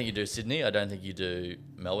 I don't think you do Sydney. I don't think you do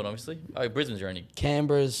Melbourne. Obviously. Oh, Brisbane's your only.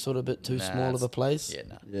 Canberra's sort of a bit too Nah, small of it's- a place. Yeah.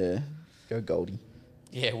 No. Yeah. Go Goldie.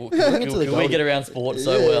 Yeah. Well, Bring it to can the we Goldie. get around sport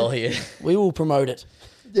so Yeah. well here? We will promote it.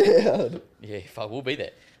 Yeah. Yeah. Fuck. We'll be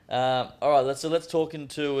there. All right. Let's talk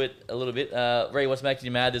into it a little bit. Ray, what's making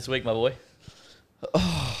you mad this week, my boy?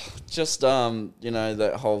 Just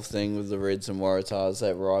that whole thing with the Reds and Waratahs,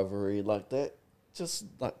 that rivalry, like that, just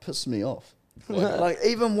like pissed me off. Like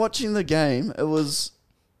even watching the game, it was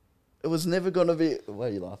never gonna be. Why are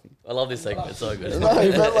you laughing? I love this segment. It's so good. No,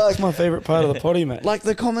 but That's like, my favourite part of the potty, mate. like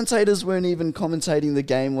the commentators weren't even commentating the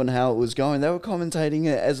game when how it was going. They were commentating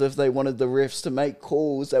it as if they wanted the refs to make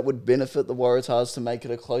calls that would benefit the Waratahs to make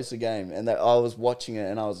it a closer game. And that I was watching it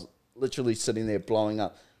and I was literally sitting there blowing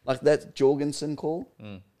up. Like that Jorgensen call.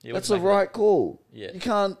 Yeah, That's what'd you the make of right call. Yeah. You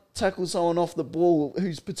can't tackle someone off the ball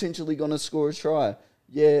who's potentially going to score a try.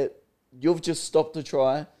 Yeah, you've just stopped a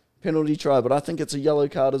try, penalty try, but I think it's a yellow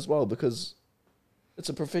card as well because it's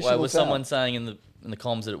a that? professional Wait, was foul. someone saying in the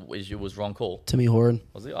comms that it was wrong call? Timmy Horan.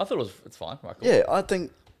 Was it? I thought it's fine. Right call. Yeah, I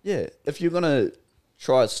think, if you're going to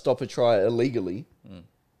try to stop a try illegally,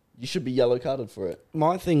 you should be yellow carded for it.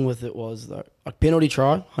 My thing with it was though, like penalty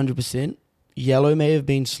try, 100%. Yellow may have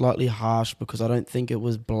been slightly harsh because I don't think it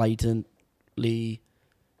was blatantly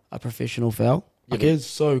a professional foul. Yeah, Like but- it's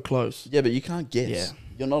so close. Yeah, but you can't guess. Yeah.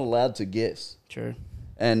 You're not allowed to guess. True.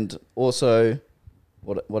 And also,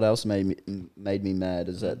 what else made me mad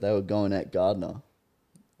is that they were going at Gardner,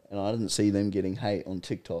 and I didn't see them getting hate on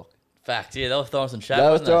TikTok. Fact. Yeah, they were throwing some chat. They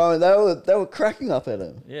were wasn't they were cracking up at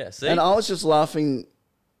him, Yeah. See. and I was just laughing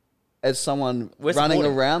as someone We're running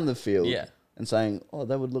supporting. around the field, Yeah. and saying, "Oh,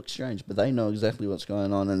 that would look strange," but they know exactly what's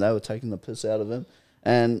going on, and they were taking the piss out of him.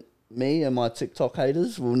 And me and my TikTok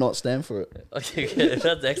haters will not stand for it. Okay, good.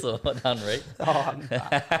 That's excellent. Well done, Rick.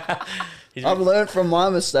 He's- I've learned from my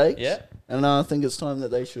mistakes, Yeah. and I think it's time that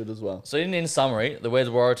they should as well. So in summary, the Weds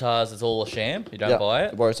Waratahs is all a sham. You don't buy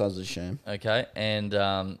The it. Waratahs is a shame. Okay, and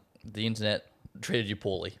the internet treated you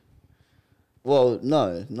poorly. Well,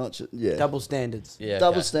 no, not just Double standards. Yeah.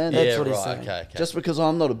 Double okay. standard. Yeah, That's what he's right. saying. Okay. Okay. Just because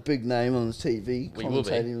I'm not a big name on the TV Well, you will be.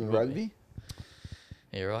 commentating You with will rugby.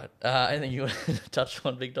 Yeah. Right. Anything you want to touch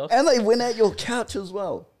on, Big Dog? And they win at your couch as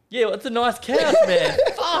well. Yeah, well, it's a nice couch, man.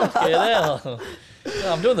 Fuck yeah, hell.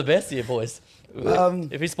 No, I'm doing the best here, boys.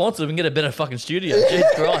 If he's sponsored, we can get a better fucking studio.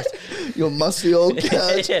 Jesus Christ. Your musty old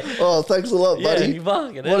couch. Yeah. Oh, thanks a lot, Yeah, buddy. you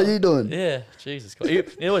fucking What hell. are you doing? Yeah, Jesus Christ.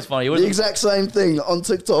 You know what's funny? You The always, exact same thing on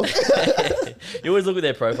TikTok. you always look at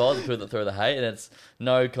their profiles and people that throw the hate, and it's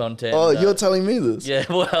no content. Oh, no- you're telling me this? Yeah,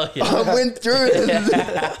 well, yeah. I went through it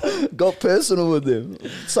and got personal with them.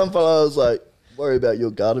 Some fella was like, worry about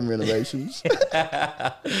your garden renovations.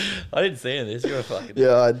 I didn't see any of this. You're a fucking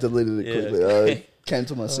Yeah, I deleted it Yeah. quickly. I came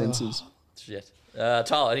to my senses. shit.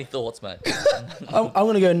 Tyler, any thoughts, mate? I'm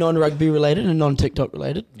going to go non-rugby related and non-TikTok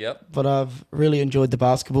related, Yep. but I've really enjoyed the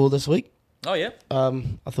basketball this week. Oh, yeah.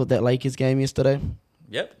 I thought that Lakers game yesterday,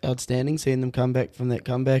 Yep. outstanding, seeing them come back from that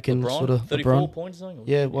comeback and LeBron, sort of 34 LeBron. points or something?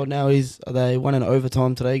 Yeah, well now they won in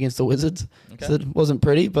overtime today against the Wizards. Okay. So it wasn't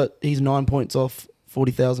pretty, but he's 9 points off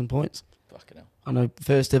 40,000 points. Fucking hell. I know,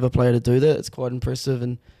 first ever player to do that. It's quite impressive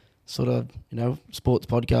and sort of, sports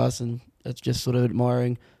podcast, and it's just sort of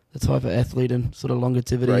admiring the type of athlete and sort of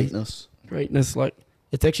longevity, greatness. Like,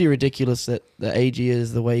 it's actually ridiculous that the age he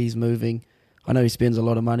is, the way he's moving. I know he spends a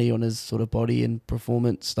lot of money on his sort of body and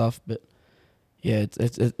performance stuff, but yeah,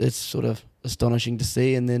 it's sort of astonishing to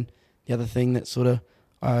see. And then the other thing that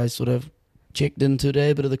I sort of checked in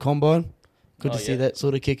today, a bit of the combine. Good Oh, to see yeah. that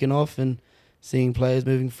sort of kicking off and seeing players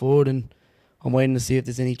moving forward. And I'm waiting to see if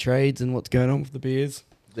there's any trades and what's going on with the Bears.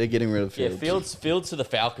 They're getting rid of Yeah, Fields. Fields to the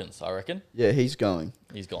Falcons, I reckon. Yeah, he's going.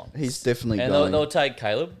 He's gone. He's definitely And going. they'll take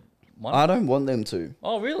Caleb. one? I don't want them to.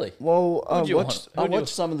 Oh, really? Well, I Who'd you watched want? Who'd you-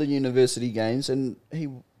 some of the university games, and he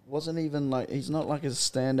wasn't even like he's not like a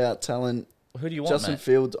standout talent. Who do you want, Justin mate?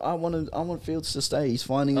 Fields, I want Fields to stay. He's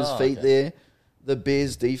finding his Oh, feet okay. there. The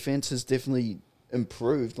Bears' defense has definitely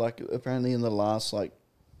improved. Like apparently in the last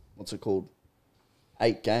what's it called,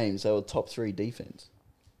 8 games, they were top 3 defense.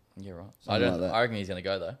 You're right. Something like that. I reckon he's going to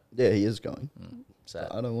go though. Yeah, he is going. Sad.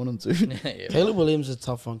 I don't want him to. Yeah, Caleb Williams is a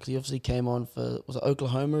tough one because he obviously came on for, was it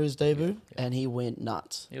Oklahoma his debut? Yeah. And he went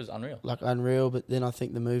nuts. he was unreal. Like unreal, but then I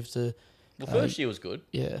think the move to, The first year was good.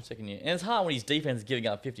 yeah. Second year, and it's hard when his defense is giving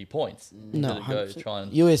up 50 points. No, to go 100%. try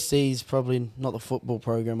and USC is probably not the football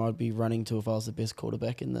program I'd be running to if I was the best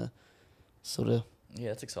quarterback in the sort of yeah,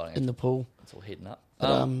 that's exciting. in the pool. It's all hitting up.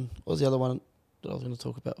 But what was the other one that I was going to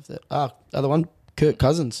talk about with that? The other one, Kirk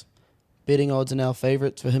Cousins. Betting odds are now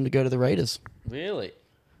favourites for him to go to the Raiders. Really?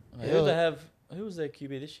 Yeah. Who did they have? Who was their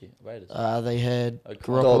QB this year? Raiders. They had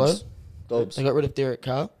O'Connell. Garoppolo. Dobbs. They got rid of Derek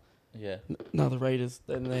Carr. Yeah. No, the Raiders.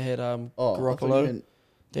 Then they had Oh, I thought you Garoppolo. meant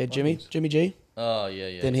They had Vikings. Jimmy G. Oh yeah,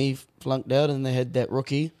 yeah. Then he flunked out, and they had that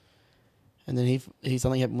rookie. And then he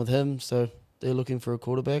something happened with him, so they're looking for a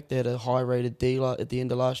quarterback. They had a high-rated deal at the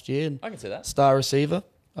end of last year, and I can see that. star receiver.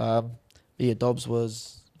 But yeah, Dobbs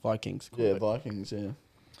was Vikings. Yeah, quarterback. Vikings, yeah.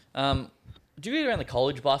 Do you get around the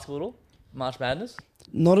college basketball at all? March Madness?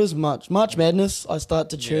 Not as much. March Madness, I start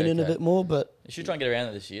to tune Yeah, in a okay. bit more, but You should try and get around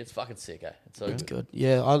it this year. It's fucking sick, eh? It's so it's good. good.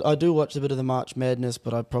 Yeah, I do watch a bit of the March Madness,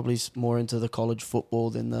 but I'm probably more into the college football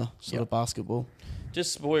than the sort of basketball.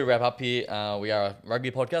 Just before we wrap up here, we are a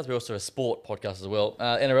rugby podcast. We're also a sport podcast as well.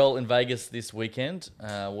 NRL in Vegas this weekend.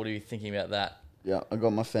 What are you thinking about that? Yeah, I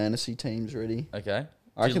got my fantasy teams ready. Okay.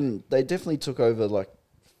 I reckon they definitely took over like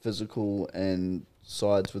physical and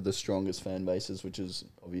sides with the strongest fan bases, which is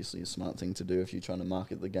obviously a smart thing to do if you're trying to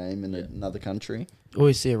market the game in another country.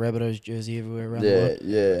 Always see a Rabbitohs jersey everywhere around the Yeah, world.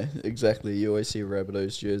 yeah, exactly. You always see a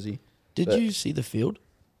Rabbitohs jersey. Did but- you see the field?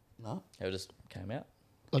 No. How it just came out?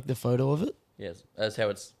 Like the photo of it? Yes. That's how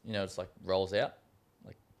it's, it's like rolls out.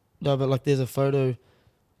 No, but like there's a photo.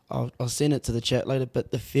 I'll send it to the chat later.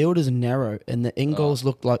 But the field is narrow, and the end goals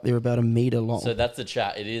look like they're about a meter long. So that's the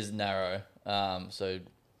chat. It is narrow. So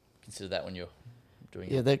consider that when you're doing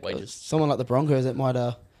yeah, your that wages. someone like the Broncos that might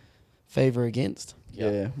favour against.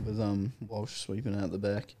 Yeah, with Walsh sweeping out the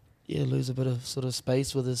back. Yeah, lose a bit of sort of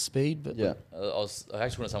space with his speed, but Yeah. I actually went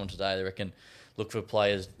to someone today. They reckon look for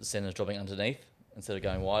players, centers dropping underneath instead of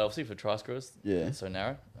going wide. Obviously for try scorers, Yeah. it's so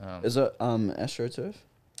narrow. Is it AstroTurf?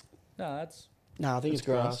 No, that's no, I think It's it's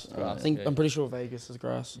grass. grass. grass. I think Yeah. I'm pretty sure Vegas is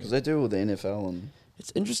grass. Because they do all the NFL and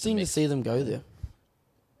It's interesting to Mix. see them go there,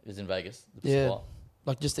 is in Vegas. The Yeah. spot.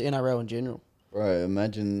 like just the NRL in general. bro,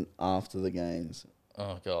 imagine after the games.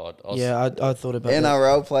 Oh god. I thought about that.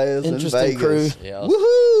 NRL players in Interesting Vegas. crew. Yeah, I was,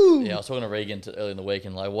 Woohoo! yeah, I was talking to Regan early in the week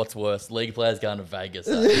and like, what's worse, league players going to Vegas?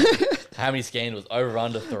 How many scandals? Over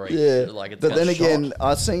under 3. Yeah, Like, it's but gonna then shock. again,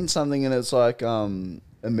 I've seen something and it's like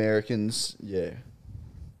Americans. Yeah,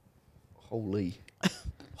 holy.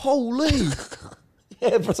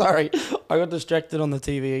 Yeah, but sorry, I got distracted on the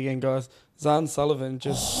TV again, guys. Zahn Sullivan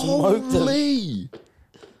just smoked him. Holy!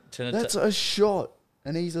 Turn it That's a shot,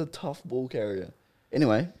 and he's a tough ball carrier.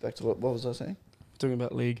 Anyway, back to what was I saying? Talking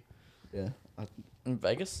about league. Yeah, in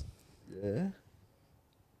Vegas. yeah.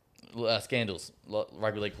 Scandals,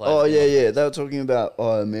 rugby league players. Oh yeah. They were talking about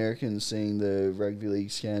Americans seeing the rugby league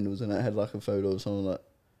scandals, and it had like a photo of someone like.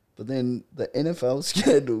 But then the NFL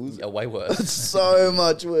scandals Yeah, way are worse. so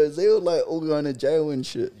much worse. They were like all going to jail and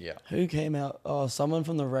shit. Yeah. Who came out? Oh, someone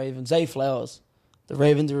from the Ravens. Zay Flowers. The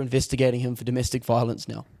Ravens are investigating him for domestic violence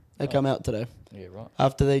now. They come out today Yeah, right.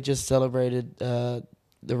 after they just celebrated the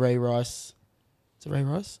Ray Rice. Is it Ray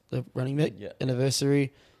Rice, the running back, Yeah.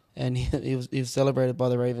 anniversary, and he was celebrated by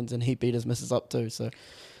the Ravens, and he beat his missus up too. So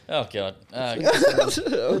Oh god. Okay.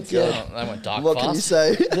 That went dark What fast. can you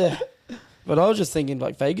say? yeah. But I was just thinking,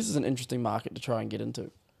 like, Vegas is an interesting market to try and get into.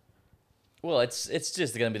 Well, it's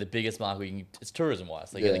just going to be the biggest market. It's tourism wise.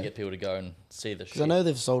 They're going Yeah. to get people to go and see the Because shit. I know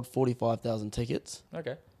they've sold 45,000 tickets.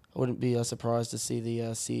 Okay. I wouldn't be surprised to see the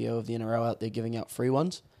CEO of the NRL out there giving out free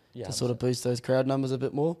ones Yeah. to sort of boost those crowd numbers a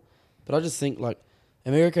bit more. But I just think, like,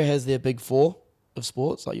 America has their big 4 of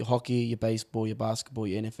sports, like your hockey, your baseball, your basketball,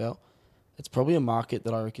 your NFL. It's probably a market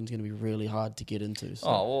that I reckon is going to be really hard to get into. So.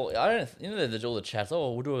 Oh well, I don't. There's all the chats.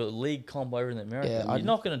 Oh, we'll do a league comp over in America. Yeah, You're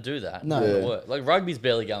not going to do that. No. It won't Yeah. work. Like rugby's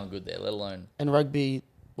barely going good there, let alone. And rugby,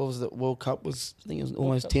 what was it? World Cup was, I think it was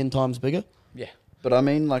almost Cup. 10 times bigger. Yeah. But I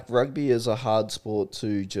mean, like rugby is a hard sport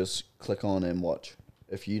to just click on and watch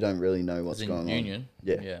if you don't really know what's As in going union. on.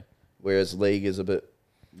 Yeah. Yeah. Whereas league is a bit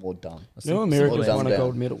more dumb. You know, Simple America's down won a down.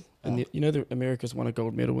 gold medal. Oh. And America's won a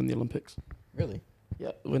gold medal in the Olympics. Really?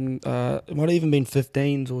 Yeah, when it might have even been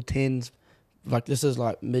 15s or 10s. Like this is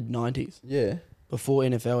like mid 90s Yeah, before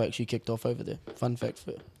NFL actually kicked off over there. Fun fact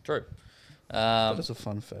for True. that is a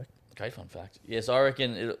fun fact. Great fun fact. Yes, I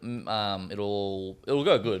reckon it'll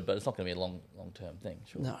go good, but it's not going to be a long term thing.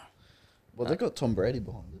 Sure. no. Well, they got Tom Brady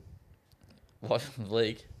behind it. What the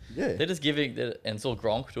league? Yeah, They're just giving, and it's all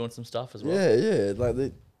Gronk doing some stuff as well. yeah.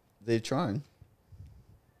 Like they're trying.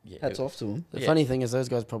 Yeah, Hats off to them. The Yeah. funny thing is those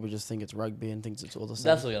guys probably just think it's rugby and thinks it's all the same.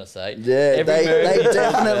 That's what I was gonna say. Yeah, Every they move-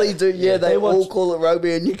 definitely do. Yeah, Yeah, they they all watch- call it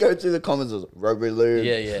rugby, and you go through the comments, it's rugby league.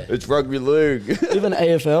 Yeah, yeah. It's rugby league. Even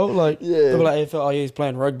AFL, like Yeah. they'll be like AFL, oh yeah, he's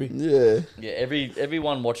playing rugby. yeah, Yeah,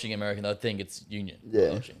 everyone watching American, they'd think it's union. Yeah.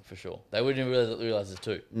 Watching for sure. They wouldn't realize it's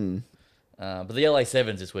two. mm. But the LA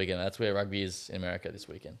Sevens this weekend. That's where rugby is in America this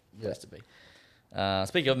weekend. Yeah. Has to be.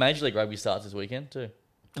 Speaking of Major League Rugby starts this weekend too.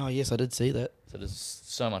 Oh yes, I did see that. So there's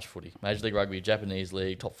so much footy. Major League Rugby, Japanese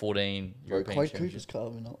League, top 14, Bro, European Quade Championship. Cooper's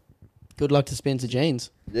carving up. Good luck to Spencer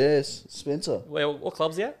Jeans. Yes, Spencer. Where what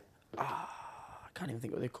club's he at? I can't even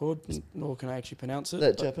think what they're called, nor can I actually pronounce it.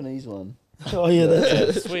 That Japanese one. Oh yeah,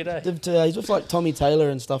 that's it. Sweet, eh? He's with like Tommy Taylor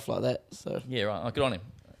and stuff like that. So Yeah, right. Oh, good on him.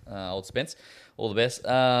 Old Spence. All the best.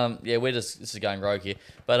 Yeah, this is going rogue here.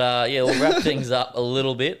 But yeah, we'll wrap things up a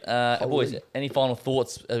little bit. Boys, any final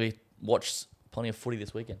thoughts as we watch plenty of footy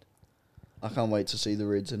this weekend? I can't wait to see the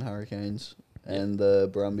Reds and Hurricanes and the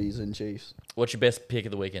Brumbies and Chiefs. What's your best pick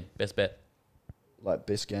of the weekend? Best bet? Like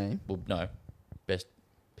best game. Well, no. Best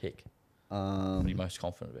pick. What are you most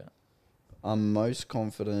confident about? I'm most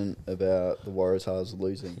confident about the Waratahs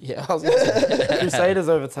losing. yeah, I was gonna say, Crusaders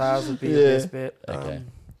over Tars would be the Yeah. best bet. Okay.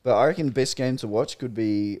 But I reckon best game to watch could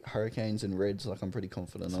be Hurricanes and Reds. Like I'm pretty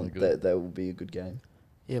confident Sounds on good. that. That will be a good game.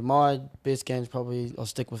 Yeah, my best game's probably I'll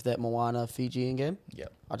stick with that Moana Fijian game.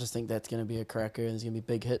 Yep. I just think that's going to be a cracker and there's going to be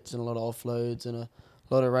big hits and a lot of offloads and a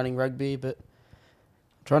lot of running rugby. But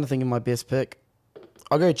I'm trying to think of my best pick.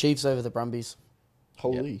 I'll go Chiefs over the Brumbies.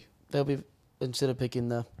 Holy, They'll be instead of picking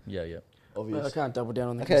the. Yeah, yeah. obvious. I can't double down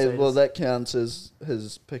on the. Okay, Crusaders. well that counts as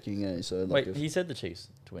his picking, eh? So like Wait, if, he said the Chiefs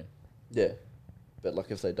to win. yeah, but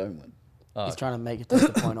like if they don't win, Oh, He's trying to make it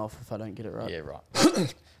take the point off if I don't get it right. yeah,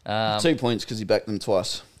 right. 2 points because he backed them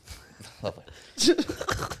twice. Lovely.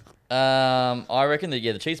 I reckon that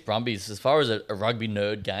the Chiefs Brumbies, as far as a rugby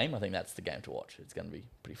nerd game, I think that's the game to watch. It's going to be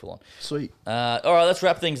pretty full on. Sweet. All right, let's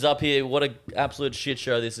wrap things up here. What an absolute shit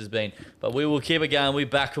show this has been. But we will keep it going. We'll be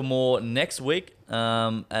back for more next week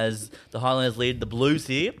as the Highlanders lead the Blues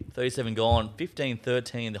here. 37 gone,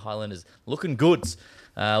 15-13. The Highlanders looking goods.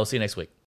 We'll see you next week.